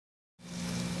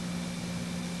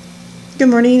Good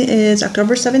morning. It's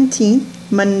October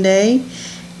 17th, Monday.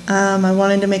 I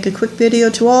wanted to make a quick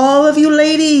video to all of you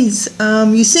ladies.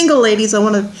 You single ladies, I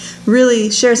want to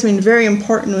really share something very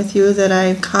important with you that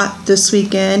I caught this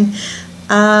weekend.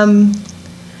 I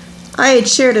had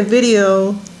shared a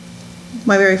video,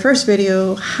 my very first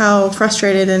video, how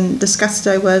frustrated and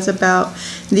disgusted I was about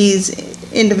these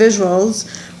individuals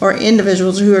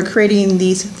who are creating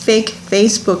these fake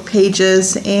Facebook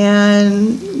pages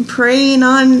and preying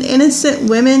on innocent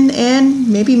women and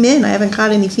maybe men. I haven't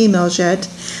caught any females yet.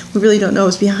 We really don't know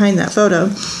what's behind that photo.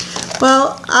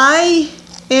 Well, I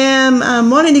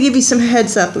am wanting to give you some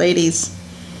heads up, ladies.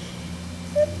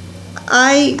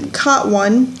 I caught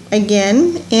one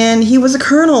again, and he was a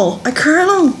colonel in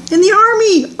the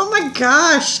Army. Oh my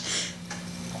gosh.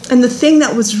 And the thing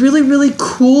that was really, really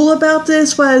cool about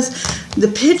this was the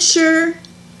picture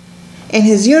and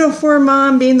his uniform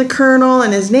on being the colonel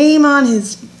and his name on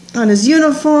his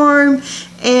uniform,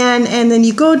 and then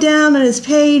you go down on his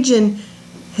page and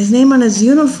his name on his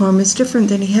uniform is different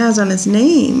than he has on his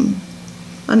name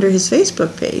under his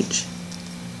Facebook page.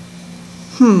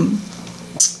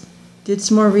 Did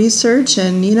some more research,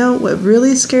 and you know what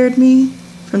really scared me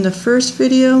from the first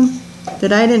video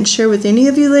that I didn't share with any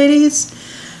of you ladies?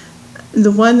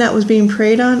 The one that was being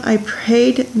preyed on, I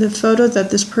prayed the photo that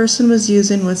this person was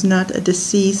using was not a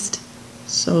deceased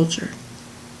soldier.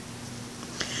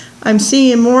 I'm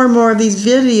seeing more and more of these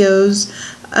videos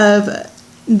of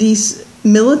these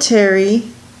military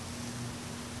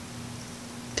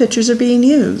pictures are being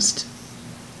used.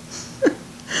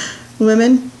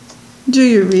 Women, do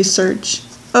your research.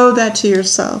 Owe that to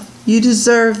yourself. You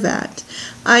deserve that.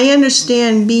 I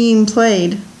understand being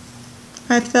played.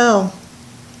 I fell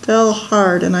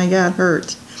hard and I got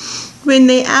hurt. When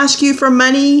they ask you for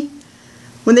money,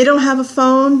 when they don't have a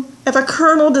phone, if a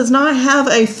colonel does not have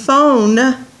a phone,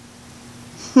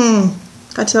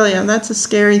 I tell you, that's a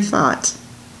scary thought.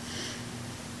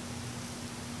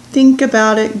 Think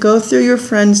about it. Go through your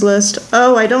friends list.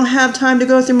 Oh, I don't have time to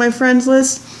go through my friends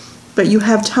list, but you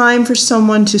have time for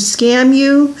someone to scam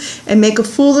you and make a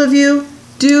fool of you.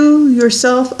 Do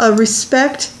yourself a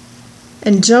respect.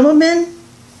 And gentlemen,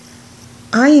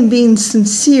 I am being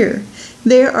sincere.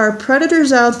 There are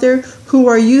predators out there who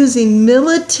are using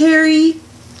military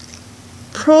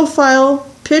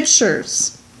profile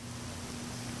pictures.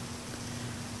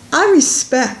 I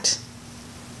respect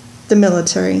the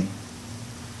military.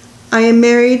 I am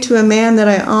married to a man that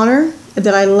I honor,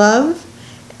 that I love,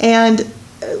 and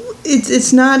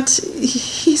it's not,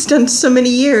 he's done so many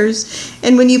years,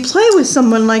 and when you play with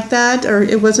someone like that, or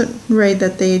it wasn't Ray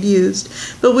that they had used,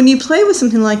 but when you play with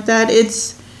something like that,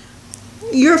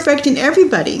 you're affecting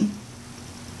everybody.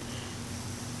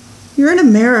 You're in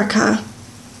America,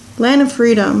 land of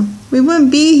freedom. We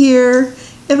wouldn't be here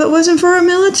if it wasn't for our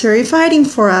military fighting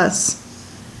for us.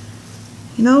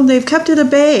 You know, they've kept it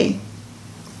at bay.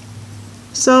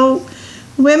 So,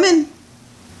 women,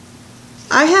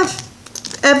 I have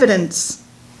evidence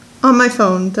on my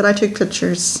phone that I took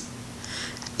pictures,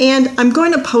 and I'm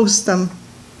going to post them.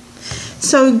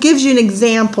 So it gives you an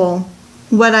example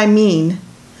what I mean.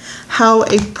 How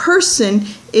a person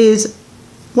is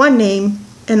one name,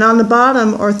 and on the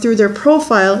bottom or through their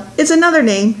profile is another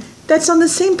name that's on the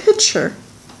same picture.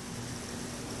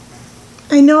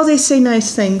 I know they say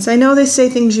nice things. I know they say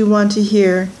things you want to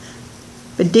hear.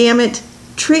 But damn it,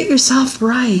 treat yourself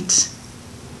right.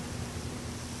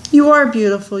 You are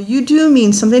beautiful. You do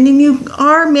mean something, and you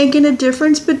are making a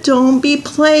difference, but don't be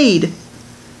played.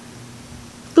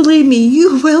 Believe me,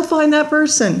 you will find that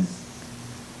person.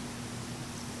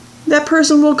 That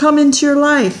person will come into your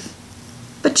life.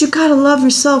 But you got to love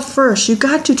yourself first. You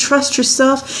got to trust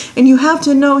yourself, and you have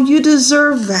to know you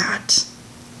deserve that.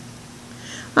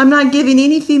 I'm not giving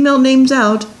any female names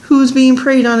out who's being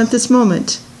preyed on at this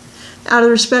moment, out of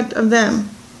respect of them.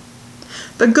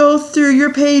 But go through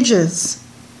your pages.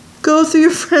 Go through your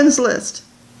friends list.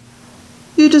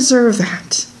 You deserve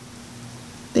that.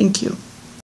 Thank you.